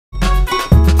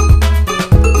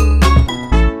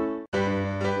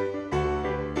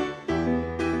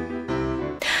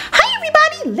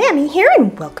here,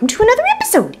 and welcome to another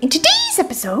episode. In today's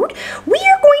episode, we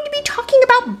are going to be talking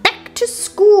about back to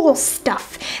school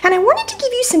stuff. And I wanted to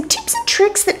give you some tips and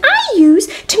tricks that I use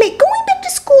to make going back to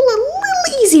school a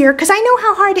little easier, because I know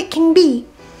how hard it can be.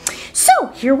 So,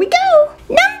 here we go.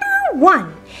 Number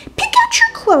 1, pick out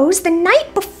your clothes the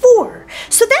night before.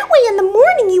 So that way in the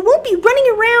morning you won't be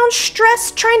running around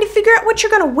stressed trying to figure out what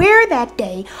you're going to wear that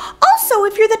day. Also,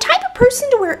 if you're the type of person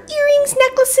to wear earrings,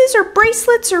 necklaces, or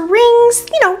bracelets, or rings,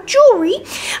 jewelry,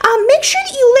 make sure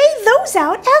that you lay those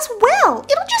out as well.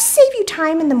 It'll just save you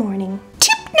time in the morning.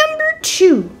 Tip number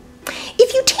 2.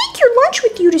 If you take your lunch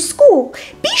with you to school,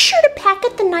 be sure to pack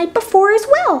it the night before as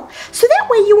well, so that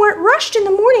way you aren't rushed in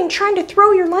the morning trying to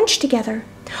throw your lunch together.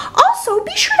 Also,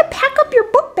 be sure to pack up your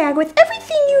book bag with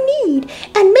everything you need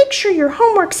and make sure your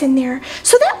homework's in there,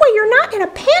 so that way you're not in a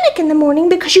panic in the morning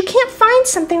because you can't find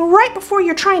something right before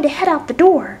you're trying to head out the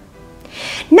door.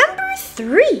 Number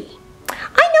 3.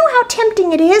 I know how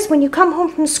tempting it is when you come home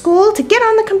from school to get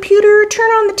on the computer, turn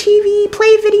on the TV, play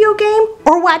a video game,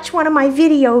 or watch one of my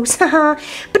videos.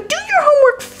 But do your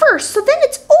homework first, so then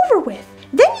it's over with.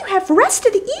 Then you have the rest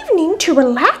of the evening to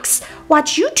relax,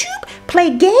 watch YouTube, play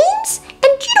games, and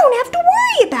you don't have to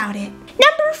worry about it.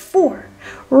 Number 4,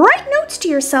 write notes to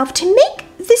yourself to make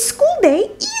this school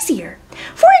day easier.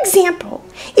 For example,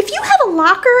 if you have a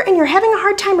locker and you're having a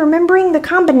hard time remembering the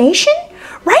combination,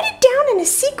 write it down in a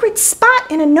secret spot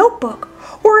in a notebook.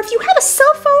 Or if you have a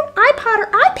cell phone, iPod,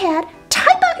 or iPad,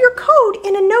 type out your code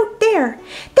in a note there.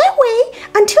 That way,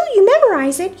 until you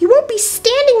memorize it, you won't be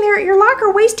standing there at your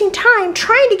locker wasting time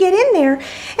trying to get in there,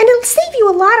 and it'll save you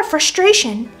a lot of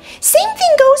frustration. Same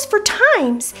thing goes for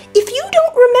times. If you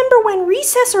don't remember when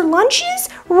recess or lunch is,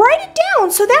 write it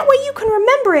down so that way you can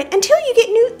remember it until you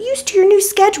get used to your new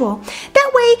schedule.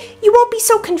 That way, you won't be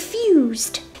so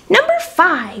confused. Number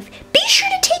 5, be sure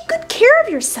to take good care of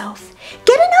yourself.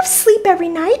 Get enough sleep every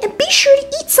night and be sure to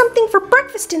eat something for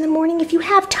breakfast in the morning if you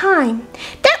have time.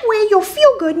 That way you'll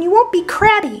feel good and you won't be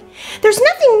crabby. There's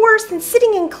nothing worse than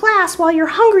sitting in class while you're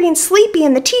hungry and sleepy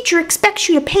and the teacher expects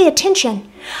you to pay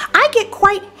attention. I get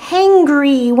quite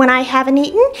hangry when I haven't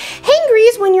eaten. Hangry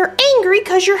is when you're angry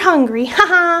because you're hungry.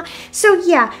 Haha. So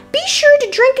yeah, be sure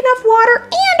to drink enough water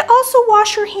and also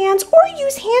wash your hands or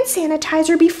use hand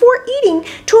sanitizer before eating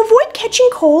to avoid catching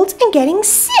colds and getting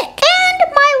sick.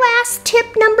 And my last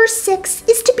tip, number 6,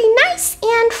 is to be nice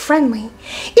and friendly.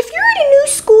 If you're at a new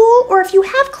school or if you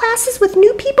have classes with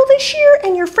new people this year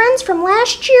and your friends from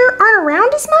last year aren't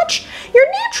around as much,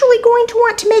 you're naturally going to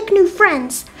want to make new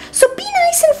friends. So be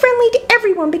nice and friendly to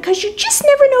everyone because you just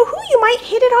never know who you might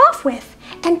hit it off with.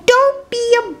 And don't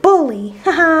be a bully.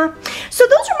 So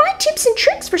those are my tips and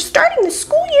tricks for starting the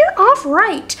school year off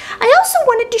right. I also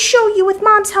wanted to show you with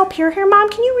Mom's help here. Here, Mom,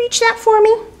 can you reach that for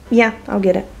me? Yeah, I'll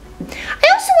get it. I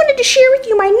also wanted to share with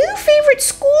you my new favorite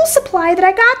school supply that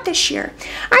I got this year.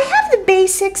 I have the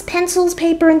basics, pencils,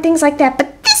 paper, and things like that,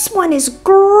 but this one is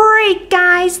great,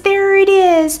 guys. There it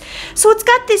is. So it's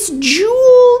got this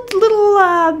jeweled little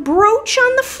brooch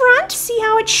on the front. See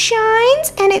how it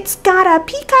shines? And it's got a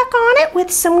peacock on it with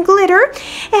some glitter,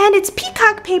 and it's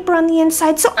peacock paper on the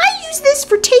inside. So I use this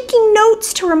for taking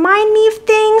notes to remind me of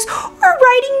things or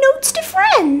writing notes to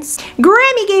friends.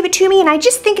 Grammy gave it to me, and I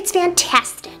just think it's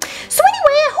fantastic. So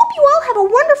anyway, I hope you all have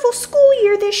a wonderful school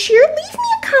year this year. Leave me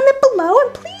a comment below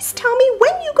and please tell me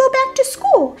when you go back to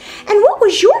school. And what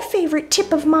was your favorite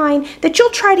tip of mine that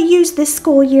you'll try to use this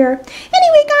school year?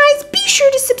 Anyway, guys, be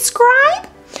sure to subscribe.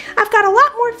 I've got a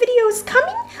lot more videos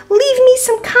coming. Leave me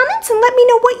some comments and let me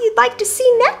know what you'd like to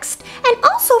see next. And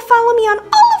also follow me on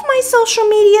all of my social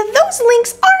media. Those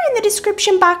links are in the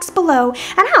description box below.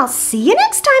 And I'll see you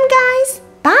next time, guys.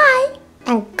 Bye,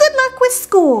 and good luck with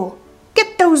school.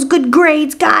 Get those good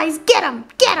grades, guys. Get 'em,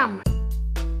 get 'em.